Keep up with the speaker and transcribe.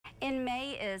In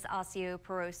May is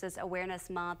Osteoporosis Awareness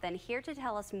Month, and here to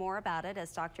tell us more about it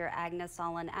is Dr. Agnes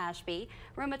Solon-Ashby,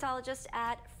 rheumatologist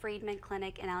at Friedman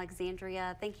Clinic in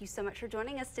Alexandria. Thank you so much for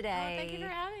joining us today. Oh, thank you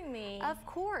for having me. Of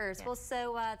course. Yes. Well,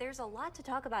 so there's a lot to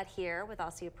talk about here with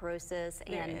osteoporosis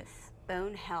and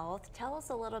bone health. Tell us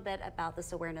a little bit about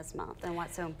this Awareness Month and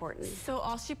what's so important. So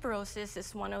osteoporosis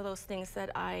is one of those things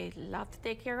that I love to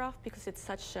take care of because it's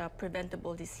such a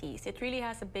preventable disease. It really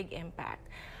has a big impact.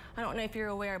 I don't know if you're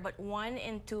aware, but 1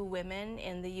 in 2 women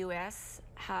in the U.S.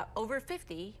 over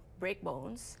 50 break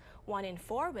bones. 1 in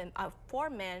 4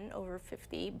 men over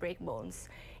 50 break bones.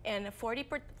 And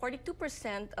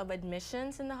 42% of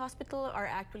admissions in the hospital are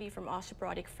actually from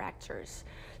osteoporotic fractures.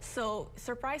 So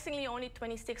surprisingly, only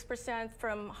 26%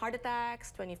 from heart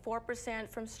attacks, 24%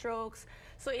 from strokes.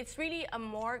 So it's really a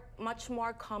much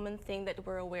more common thing that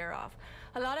we're aware of.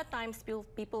 A lot of times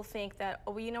people think that,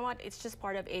 oh, you know what, it's just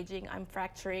part of aging. I'm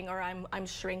fracturing, or I'm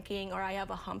shrinking, or I have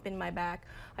a hump in my back.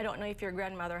 I don't know if your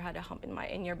grandmother had a hump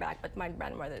in your back, but my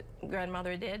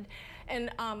grandmother did.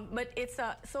 And but it's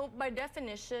so by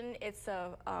definition, it's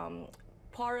a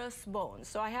porous bone.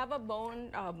 So I have a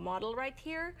bone model right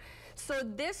here. So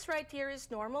this right here is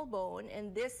normal bone,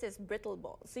 and this is brittle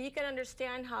bone. So you can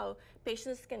understand how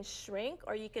patients can shrink,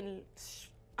 or you can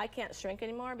I can't shrink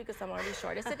anymore because I'm already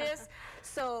short as it is.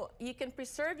 So you can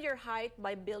preserve your height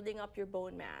by building up your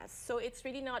bone mass. So it's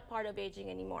really not part of aging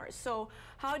anymore. So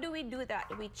how do we do that?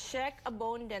 We check a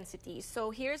bone density. So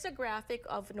here's a graphic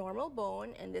of normal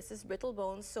bone, and this is brittle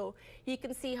bone. So you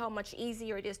can see how much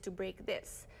easier it is to break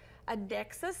this. A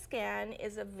DEXA scan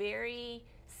is a very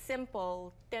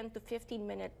simple 10 to 15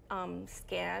 minute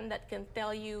scan that can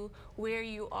tell you where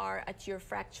you are at your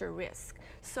fracture risk.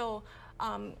 So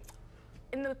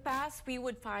in the past, we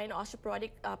would find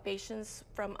osteoporotic patients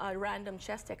from a random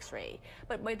chest x-ray.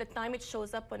 But by the time it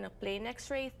shows up on a plain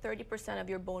x-ray, 30% of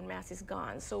your bone mass is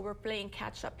gone. So we're playing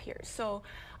catch up here. So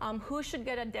who should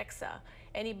get a DEXA?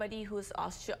 Anybody who's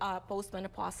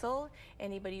postmenopausal,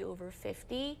 anybody over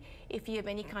 50, if you have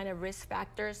any kind of risk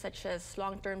factors such as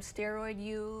long-term steroid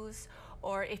use,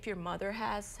 or if your mother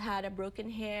has had a broken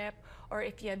hip, or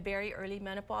if you have very early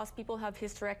menopause. People have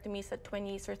hysterectomies at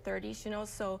 20s or 30s, you know,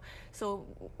 so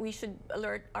we should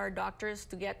alert our doctors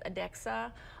to get a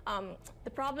DEXA. The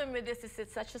problem with this is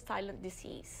it's such a silent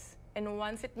disease. And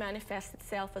once it manifests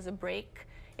itself as a break,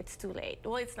 it's too late.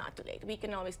 Well, it's not too late. We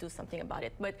can always do something about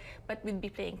it, but we'd be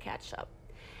playing catch up.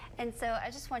 And so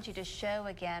I just want you to show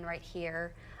again right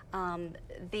here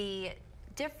the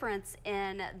difference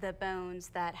in the bones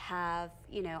that have,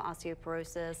 you know,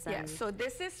 osteoporosis. And yes, so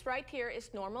this is right here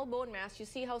is normal bone mass. You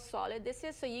see how solid this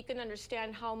is, so you can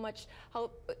understand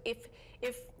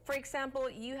if for example,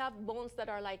 you have bones that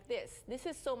are like this. This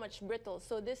is so much brittle.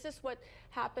 So this is what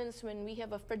happens when we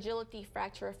have a fragility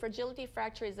fracture. A fragility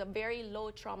fracture is a very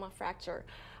low trauma fracture.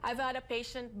 I've had a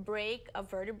patient break a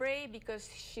vertebrae because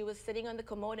she was sitting on the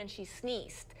commode and she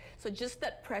sneezed. So just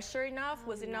that pressure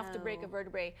was enough to break a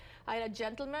vertebrae. I had a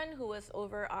gentleman who was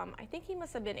over, I think he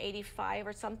must have been 85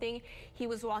 or something. He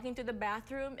was walking to the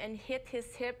bathroom and hit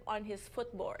his hip on his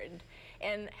footboard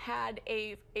and had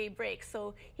a break.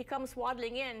 So he comes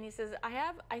waddling in. He says,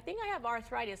 I think I have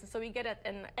arthritis. And so we get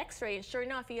an x-ray, and sure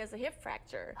enough, he has a hip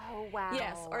fracture. Oh, wow.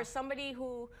 Yes, or somebody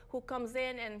who comes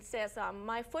in and says,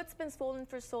 my foot's been swollen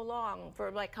for so long,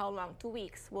 for like how long? 2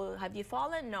 weeks. Well, have you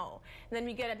fallen? No. And then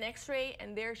we get an x-ray,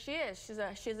 and there she is.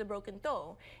 She has a broken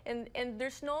toe. And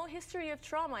there's no history of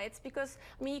trauma. It's because,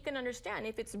 I mean, you can understand,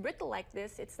 if it's brittle like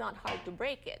this, it's not hard to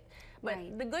break it. But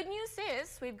the good news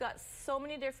is we've got so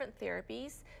many different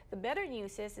therapies. The better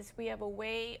news is we have a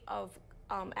way of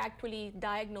actually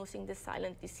diagnosing this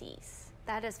silent disease.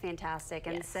 That is fantastic.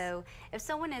 And so if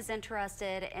someone is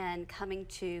interested in coming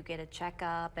to get a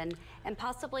checkup and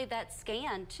possibly that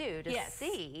scan too to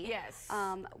see,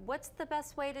 what's the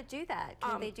best way to do that?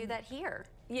 Can they do that here?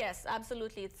 Yes,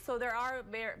 absolutely. So there are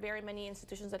very many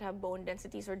institutions that have bone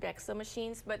densities or DEXA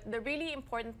machines, but the really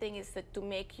important thing is that to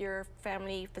make your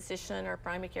family physician or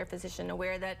primary care physician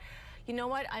aware that, you know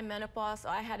what, I'm menopause.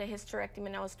 I had a hysterectomy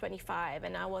when I was 25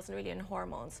 and I wasn't really on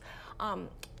hormones.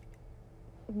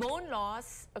 Bone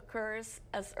loss occurs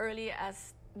as early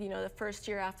as, you know, the first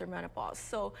year after menopause.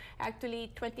 So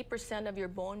actually 20% of your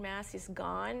bone mass is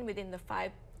gone within the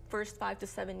first 5 to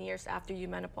 7 years after you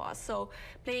menopause. So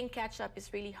playing catch up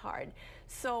is really hard.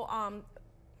 So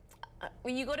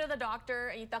when you go to the doctor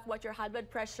and you talk about your high blood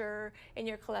pressure and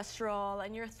your cholesterol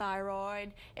and your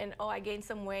thyroid and, oh, I gained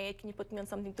some weight, can you put me on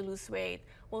something to lose weight?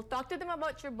 Well, talk to them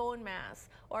about your bone mass,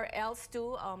 or else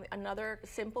too, another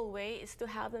simple way is to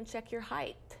have them check your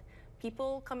height.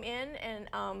 people come in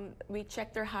and we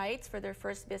check their heights for their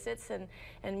first visits,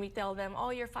 and we tell them, oh,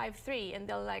 you're 5'3", and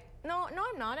they're like, no,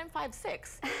 I'm not, I'm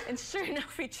 5'6". And sure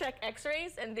enough, we check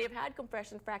x-rays, and they've had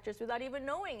compression fractures without even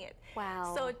knowing it.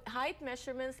 Wow. So height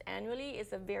measurements annually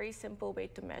is a very simple way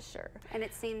to measure. And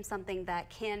it seems something that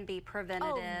can be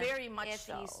preventative. Oh, very much if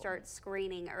so. you start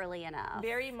screening early enough.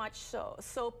 Very much so.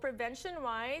 So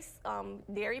prevention-wise,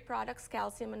 dairy products,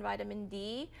 calcium and vitamin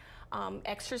D,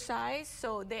 exercise.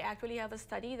 So they actually have a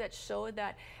study that showed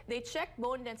that they checked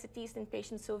bone densities in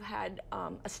patients who've had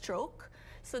a stroke.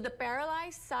 So the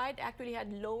paralyzed side actually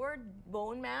had lower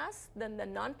bone mass than the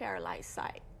non-paralyzed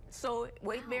side. So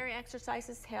weight-bearing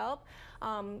exercises help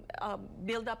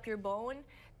build up your bone,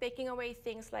 taking away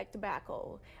things like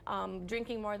tobacco,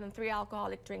 drinking more than 3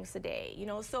 alcoholic drinks a day. You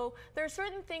know, so there are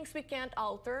certain things we can't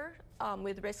alter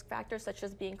with risk factors such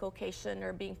as being Caucasian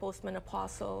or being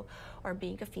postmenopausal or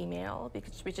being a female,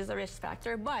 which is a risk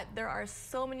factor. But there are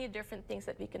so many different things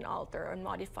that we can alter or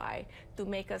modify to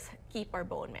make us keep our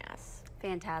bone mass.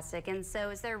 Fantastic. And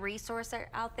so is there a resource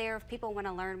out there if people want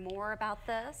to learn more about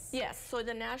this? Yes. So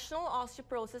the National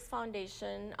Osteoporosis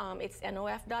Foundation, it's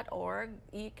nof.org.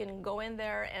 You can go in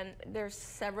there, and there's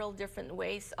several different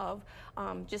ways of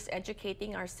just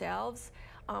educating ourselves.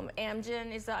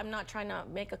 Amgen is, I'm not trying to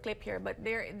make a clip here, but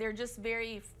they're just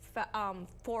very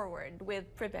forward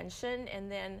with prevention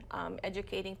and then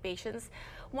educating patients.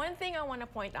 One thing I want to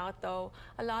point out, though,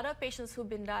 a lot of patients who've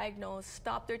been diagnosed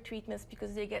stop their treatments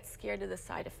because they get scared of the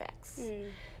side effects.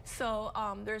 So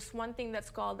there's one thing that's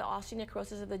called the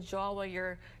osteonecrosis of the jaw, where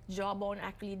your jawbone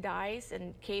actually dies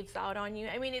and caves out on you.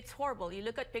 I mean, it's horrible. You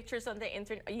look at pictures on the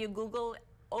internet, you Google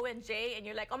ONJ, and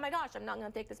you're like, oh my gosh, I'm not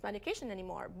going to take this medication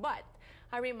anymore. But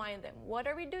I remind them, what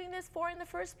are we doing this for in the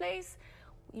first place?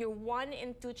 Your 1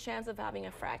 in 2 chance of having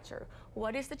a fracture.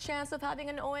 What is the chance of having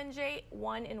an ONJ?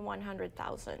 1 in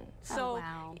 100,000. So,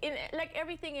 wow. Like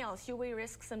everything else, you weigh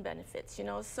risks and benefits, you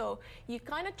know. So you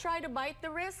kind of try to bite the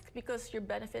risk because your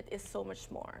benefit is so much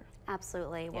more.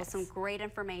 Absolutely. Well, some great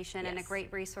information and a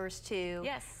great resource too.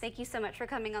 Yes. Thank you so much for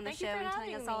coming on the show and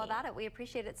telling us all about it. We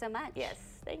appreciate it so much. Yes.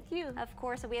 Thank you. Of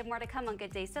course, we have more to come on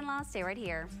Good Day Stella. Stay right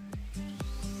here.